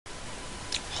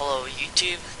Hello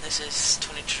YouTube, this is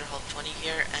 20tutorial20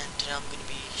 here, and today I'm going to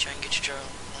be showing you a tutorial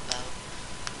about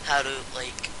how to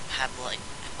have a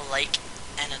like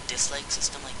and a dislike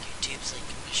system like YouTube's. Like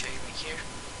I'm going to show you right here.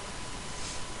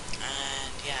 And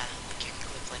yeah, you can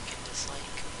click like and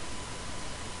dislike.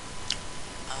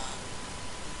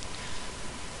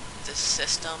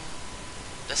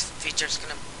 This feature is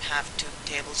going to have two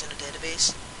tables in a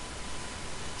database.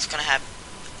 It's going to have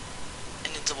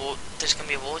there's going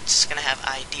to be a vote. It's going to have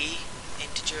ID,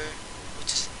 integer,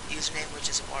 which is username,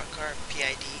 which is a marker,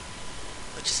 PID,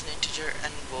 which is an integer,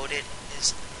 and voted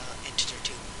is integer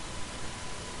too.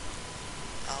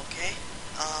 Okay.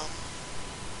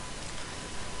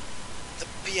 The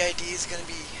PID is going to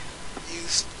be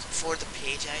used for the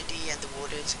page ID, and the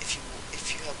vote is if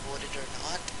you have voted or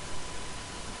not.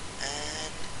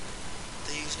 And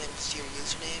the username is your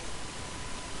username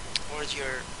or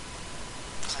your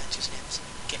client's usernames.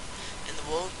 Okay. In the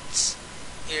votes,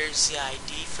 here's the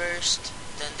ID first,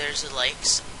 then there's the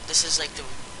likes. This is like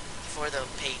for the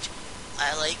page.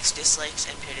 I likes, dislikes,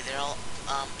 and PID, they're all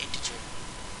integer.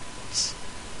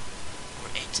 Or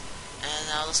int. And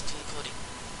now let's do the coding.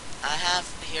 I have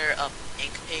here a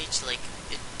ink page, like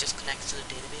it just connects to the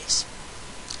database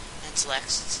and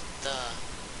selects the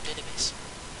database.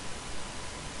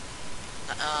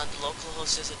 The local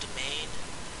host is a domain,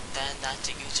 then that's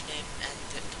a username, and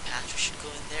the password should go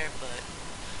in there, but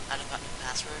I don't got no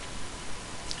password.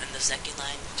 And the second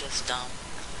line is just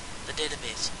the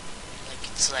database, like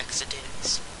it selects the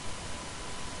database.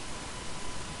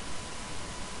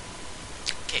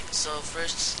 Okay, so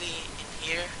firstly in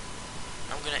here,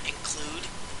 I'm gonna include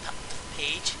the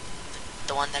page,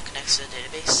 the one that connects to the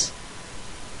database,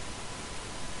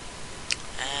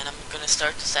 and I'm gonna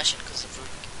start the session because we'll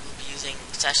be using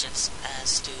sessions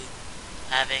as to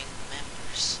having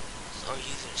members or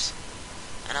users.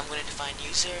 And I'm going to define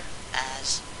user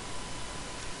as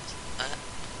a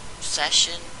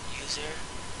session user,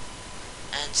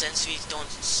 and since we don't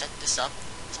set this up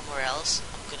somewhere else,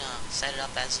 I'm going to set it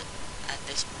up as at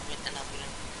this moment, and I'm going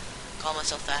to call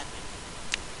myself admin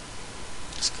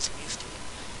just because I'm used to it.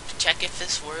 To check if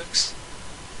this works,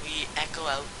 we echo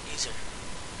out user,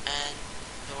 and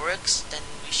if it works, then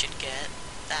we should get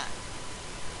that.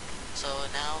 So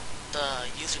now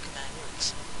the user command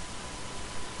works.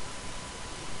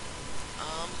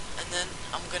 And then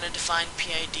I'm gonna define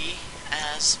PID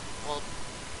as, well,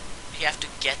 you have to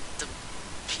get the the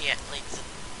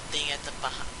thing at the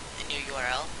in your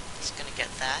URL. It's gonna get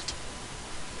that.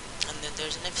 And then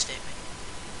there's an if statement.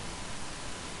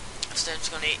 So it's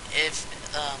gonna, if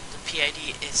the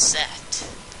PID is set,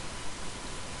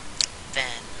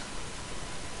 then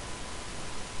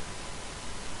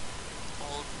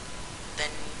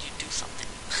you do something.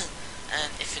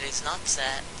 And if it is not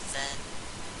set, then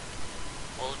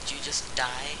well, you just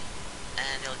die,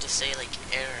 and it'll just say like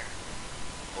error,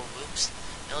 or whoops,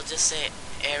 it'll just say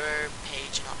error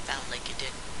page not found, like it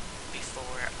did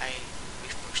before I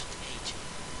refreshed the page.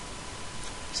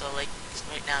 So like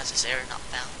right now it says error not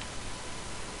found.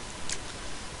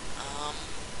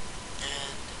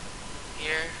 And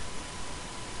here,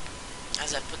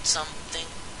 as I put something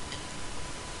in,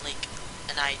 like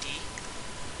an ID,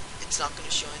 it's not going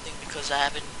to show anything because I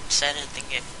haven't said anything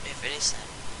if it is set.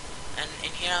 And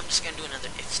in here I'm just going to do another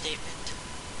if statement,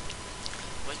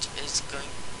 which is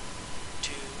going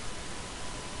to,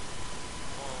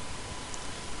 well,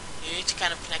 you need to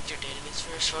kind of connect your database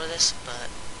first for this, but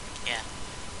yeah.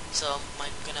 So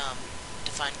I'm going to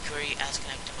define query as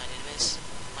connect to my database,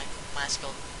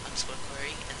 MySQL underscore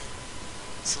query, and then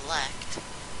select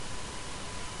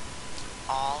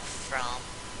all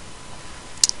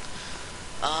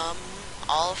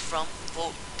from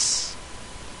votes,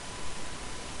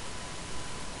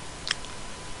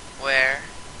 where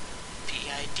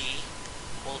PID,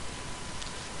 well,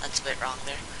 that's a bit wrong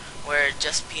there, where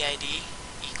just PID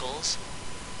equals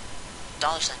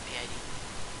 $PID.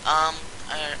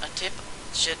 A tip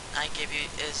I give you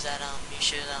is that you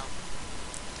should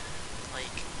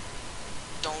like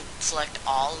don't select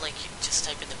all, like you just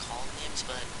type in the column names,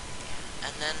 but yeah.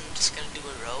 And then I'm just gonna do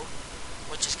a row,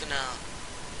 which is gonna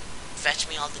fetch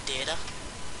me all the data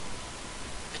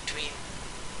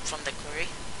from the query.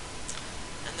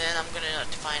 And then I'm gonna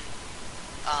define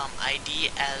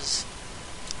ID as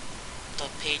the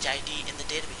page ID in the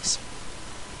database.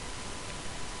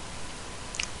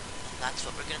 And that's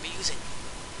what we're gonna be using.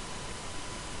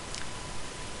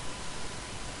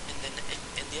 And then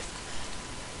in the if command.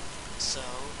 So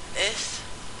if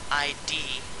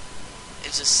ID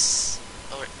is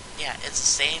it's the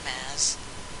same as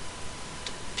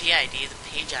the PID, the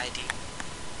page ID,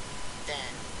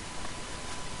 then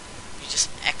you just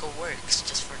echo works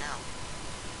just for now.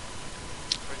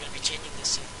 We're gonna be changing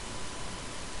this soon.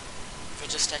 We're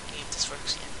just checking if this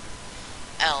works yet.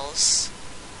 Else,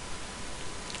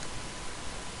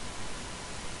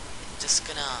 just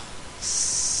gonna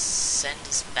send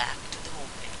us back to the home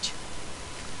page.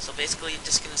 So basically, you're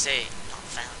just gonna say not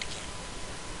found again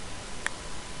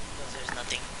because there's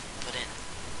nothing put in.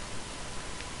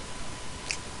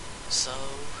 So,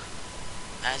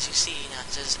 as you see, now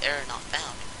it says error not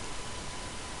found.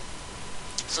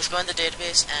 So let's go in the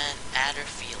database and add our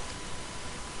field.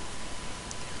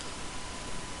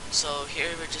 So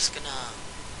here we're just gonna,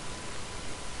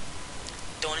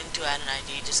 don't need to add an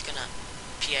ID, just gonna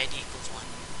PID equals 1.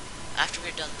 After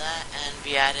we've done that and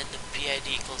we added the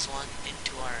PID equals 1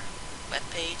 into our web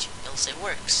page, it'll say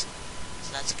works.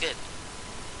 So that's good.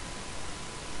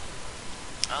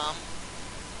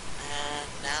 And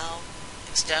now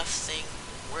instead of saying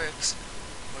works,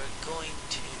 we're going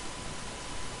to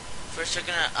first we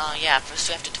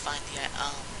have to define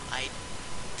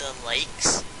the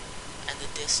likes and the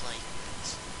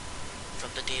dislikes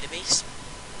from the database,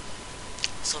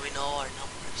 so we know our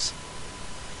numbers.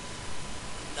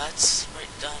 That's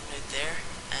done right there.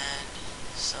 And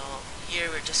so here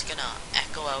we're just gonna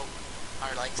echo out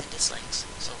our likes and dislikes.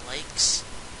 So likes,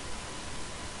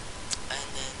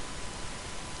 and then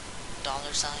 $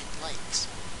 likes,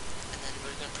 and then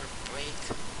we're gonna put a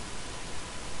break.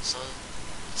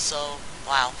 So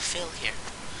wow, fill here.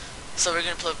 So we're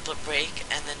gonna put break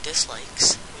and then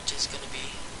dislikes, which is gonna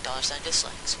be $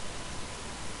 dislikes,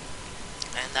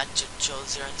 and that should show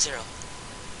 0 and 0.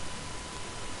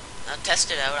 Now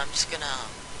test it out. I'm just gonna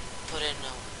put in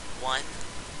 1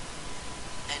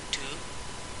 and 2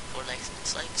 for likes and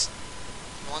dislikes.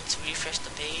 Once we refresh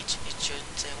the page, it should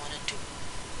say 1 and 2.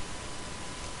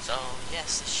 So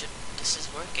yes, this is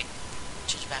working.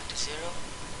 Change back to 0.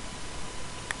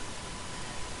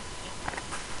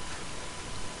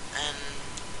 And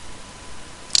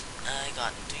I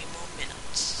got 3 more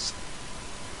minutes.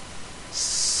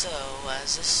 So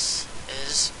as this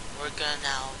is, we're gonna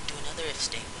now do another if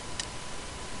statement.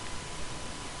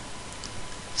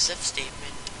 This if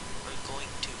statement, we're going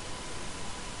to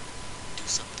do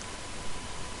something.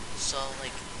 So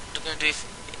like, we're gonna do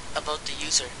about the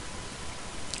user,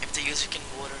 if the user can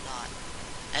vote or not.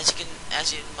 As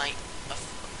you might have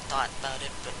thought about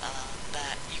it, but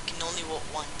that you can only vote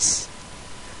once,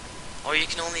 or you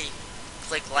can only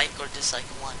click like or dislike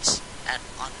once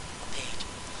on a page.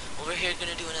 Over here,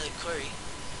 gonna do another query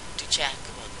to check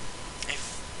about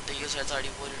if the user has already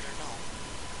voted or no.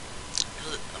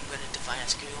 I'm gonna define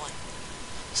as query 1.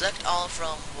 Select all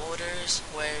from voters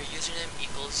where username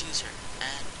equals user,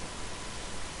 and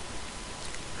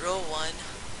row 1,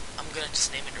 I'm gonna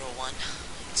just name it row 1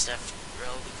 instead of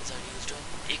row because I used row.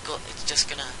 It's just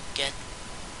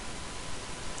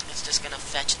gonna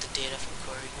fetch the data from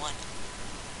query 1.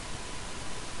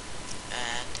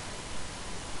 And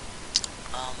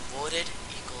voted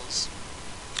equals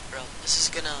row. This is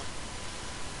gonna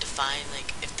define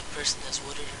like if the person has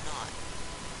voted or not.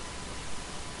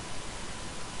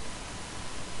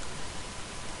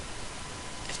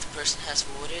 If the person has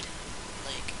voted,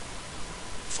 like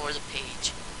for the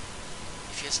page.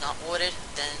 If he has not voted,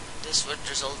 then this would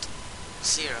result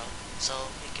 0,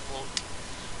 so he can vote.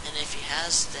 And if he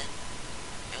has, then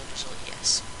it will result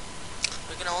yes.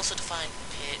 We're gonna also define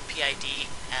PID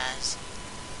as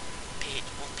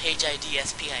page ID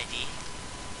as PID.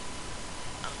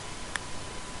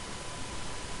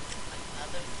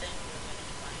 Another thing we're gonna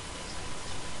define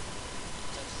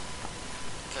is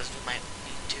because we might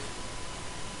need to.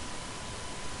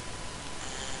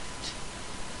 And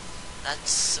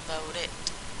that's about it,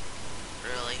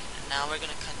 really. And now we're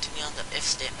gonna continue on the if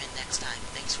statement next time.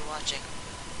 Thanks for watching.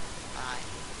 Bye.